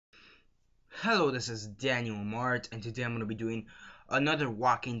Hello, this is Daniel Mart, and today I'm going to be doing another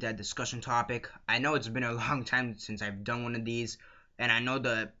Walking Dead discussion topic. I know it's been a long time since I've done one of these, and I know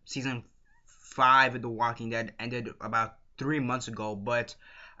the season 5 of The Walking Dead ended about 3 months ago, but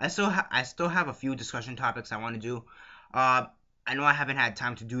I still have a few discussion topics I want to do. Uh, I know I haven't had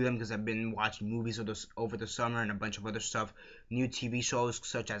time to do them because I've been watching movies over the summer and a bunch of other stuff, new TV shows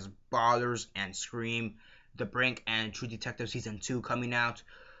such as Ballers and Scream, The Brink, and True Detective Season 2 coming out.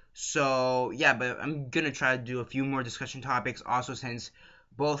 So yeah, but I'm gonna try to do a few more discussion topics. Also, since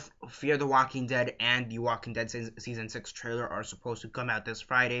both Fear the Walking Dead and The Walking Dead season 6 trailer are supposed to come out this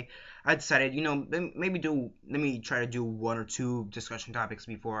Friday, I decided, let me try to do one or two discussion topics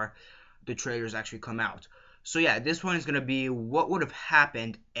before the trailers actually come out. So yeah, this one is gonna be what would have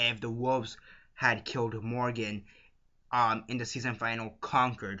happened if the wolves had killed Morgan in the season final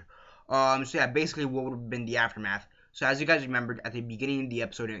Conquered. So yeah, basically what would have been the aftermath. So as you guys remembered at the beginning of the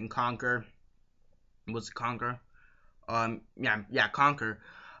episode in Conquer, was it Conquer? Yeah, Conquer.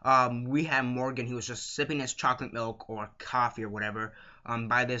 We had Morgan. He was just sipping his chocolate milk or coffee or whatever.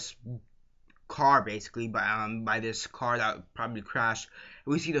 By this car basically, by this car that probably crashed.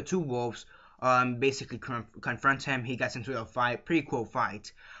 We see the two wolves. Basically confront him. He gets into a fight, pretty cool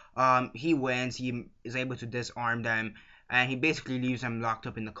fight. He wins. He is able to disarm them, and he basically leaves them locked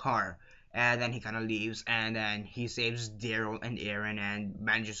up in the car. And then he kind of leaves, and then he saves Daryl and Aaron and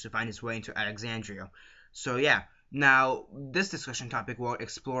manages to find his way into Alexandria. So yeah, now this discussion topic will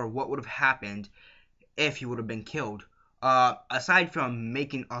explore what would have happened if he would have been killed. Aside from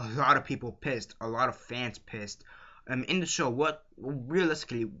making a lot of people pissed, a lot of fans pissed, in the show, what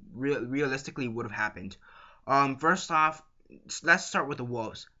realistically would have happened? First off, let's start with the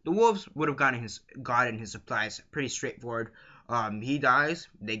wolves. The wolves would have gotten his supplies. Pretty straightforward. He dies.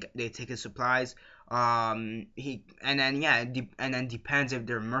 They take his supplies. He and then yeah, and then depends if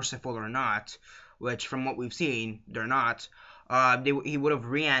they're merciful or not. Which, from what we've seen, they're not. He would have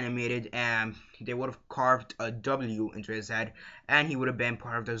reanimated, and they would have carved a W into his head, and he would have been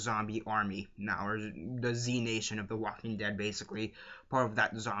part of the zombie army now, or the Z Nation of the Walking Dead, basically part of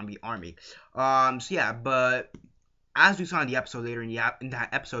that zombie army. So yeah, but as we saw in the episode later in that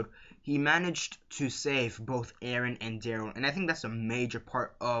episode, he managed to save both Aaron and Daryl, and I think that's a major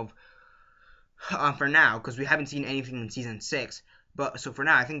part of for now, because we haven't seen anything in season 6. But so for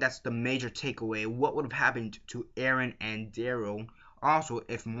now, I think that's the major takeaway. What would have happened to Aaron and Daryl also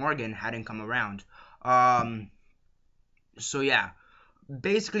if Morgan hadn't come around? Um, so yeah,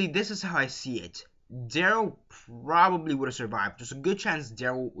 basically this is how I see it. Daryl probably would have survived. There's a good chance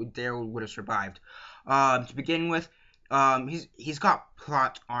Daryl would have survived. To begin with, he's got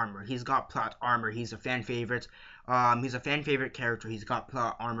plot armor. He's a fan favorite. He's a fan favorite character. He's got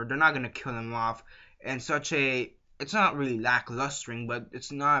plot armor. They're not gonna kill him off in such a. It's not really lacklustering, but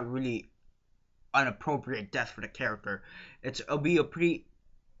it's not really an appropriate death for the character. It'll be a pretty.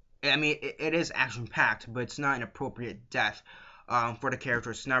 I mean, it is action packed, but it's not an appropriate death for the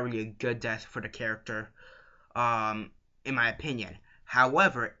character. It's not really a good death for the character, in my opinion.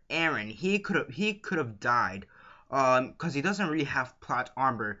 However, Aaron, he could have died because he doesn't really have plot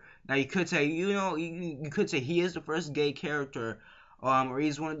armor. Now you could say, you could say he is the first gay character, or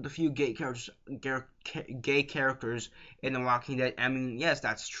he's one of the few gay characters in The Walking Dead. I mean, yes,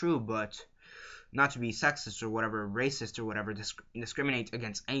 that's true, but not to be sexist or whatever, racist or whatever, discriminate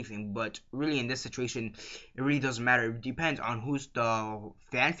against anything, but really in this situation, it really doesn't matter. It depends on who's the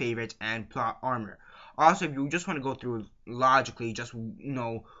fan favorite and plot armor. Also, if you just want to go through logically, just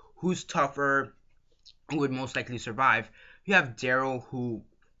who's tougher, who would most likely survive, you have Daryl, who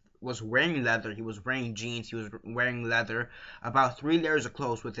was wearing leather. He was wearing jeans. He was wearing leather, about 3 layers of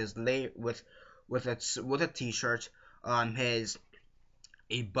clothes with his with a t-shirt, his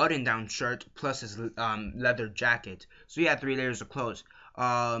a button-down shirt plus his leather jacket. So he had 3 layers of clothes.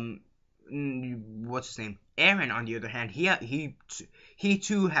 What's his name? Aaron, on the other hand, he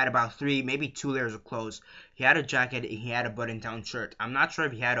too had about maybe 2 layers of clothes. He had a jacket. He had a button-down shirt. I'm not sure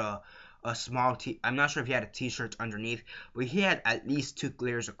if he had I'm not sure if he had a t-shirt underneath, but he had at least 2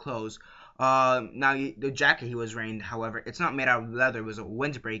 layers of clothes. Now the jacket he was wearing, however, it's not made out of leather. It was a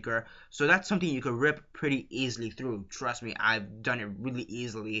windbreaker, so that's something you could rip pretty easily through. Trust me, I've done it really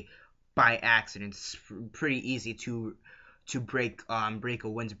easily by accident. It's pretty easy to break a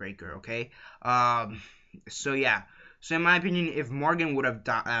windbreaker. Okay. So yeah. So in my opinion, if Morgan would have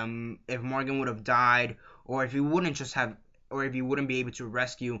died, or if he wouldn't just have, or if he wouldn't be able to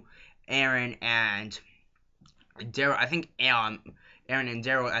rescue Aaron and Daryl, I think Aaron and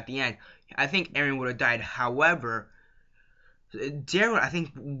Daryl at the end, I think Aaron would have died. However, Daryl, I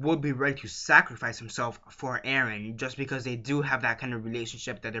think, would be ready to sacrifice himself for Aaron just because they do have that kind of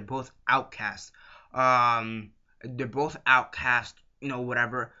relationship that they're both outcasts. They're both outcast,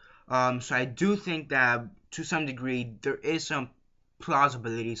 whatever. So I do think that to some degree there is some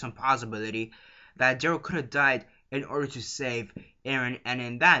possibility that Daryl could have died in order to save Aaron, and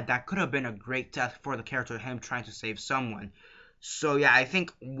in that could have been a great death for the character of him trying to save someone. So yeah, I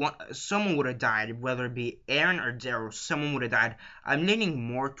think someone would have died, whether it be Aaron or Daryl. Someone would have died. I'm leaning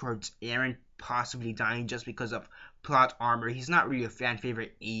more towards Aaron possibly dying just because of plot armor. He's not really a fan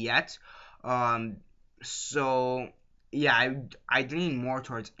favorite yet. Um, so yeah, I lean more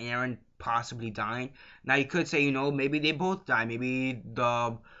towards Aaron possibly dying. Now you could say, maybe they both die. Maybe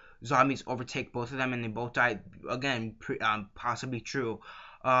the zombies overtake both of them and they both die. Again, possibly true.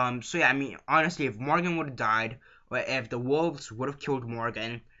 So yeah, I mean, honestly, if Morgan would have died, but if the wolves would have killed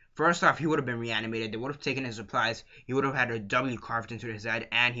Morgan, first off, he would have been reanimated. They would have taken his supplies. He would have had a W carved into his head,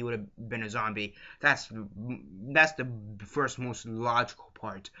 and he would have been a zombie. That's the first most logical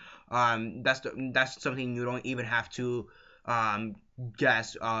part. That's something you don't even have to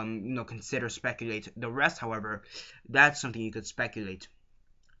guess. Consider, speculate. The rest, however, that's something you could speculate.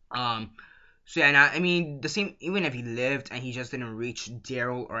 Um, so yeah, now, I mean, the same. Even if he lived and he just didn't reach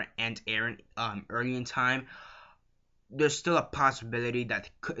Daryl or and Aaron early in time, there's still a possibility that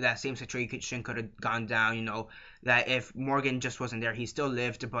that same situation could have gone down. That if Morgan just wasn't there, he still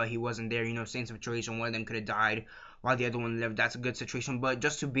lived, but he wasn't there. Same situation. One of them could have died while the other one lived. That's a good situation. But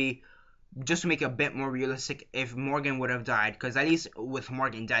just to make it a bit more realistic, if Morgan would have died, because at least with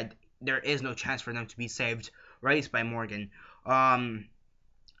Morgan dead, there is no chance for them to be saved, or at least by Morgan.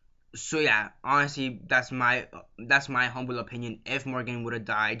 So yeah, honestly, that's my humble opinion. If Morgan would have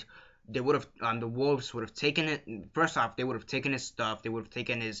died, they would have the wolves would have taken it. First off, they would have taken his stuff. They would have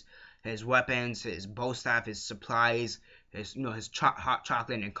taken his weapons, his bow staff, his supplies, his hot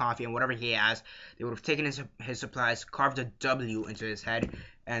chocolate and coffee and whatever he has. They would have taken his supplies, carved a W into his head,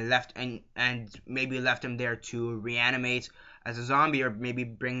 and left and maybe left him there to reanimate as a zombie, or maybe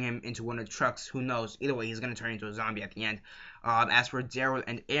bring him into one of the trucks. Who knows? Either way, he's gonna turn into a zombie at the end. As for Daryl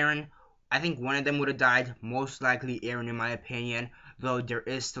and Aaron, I think one of them would have died. Most likely Aaron, in my opinion. Though there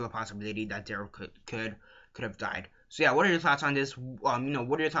is still a possibility that Daryl could have died. So yeah, what are your thoughts on this? What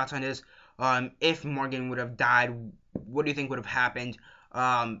are your thoughts on this? If Morgan would have died, what do you think would have happened?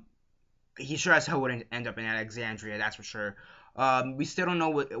 He sure as hell wouldn't end up in Alexandria, that's for sure. We still don't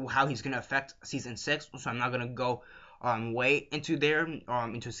know how he's gonna affect season 6, so I'm not gonna go way into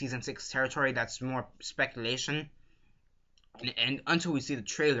into season 6 territory. That's more speculation. And until we see the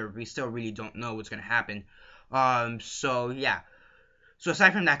trailer, we still really don't know what's gonna happen. So yeah. So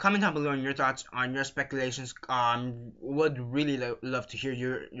aside from that, comment down below on your thoughts on your speculations. Would really love to hear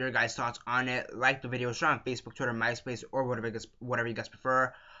your guys' thoughts on it. Like the video, share on Facebook, Twitter, MySpace, or whatever you guys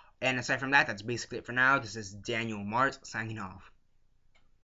prefer. And aside from that, that's basically it for now. This is Daniel Mart signing off.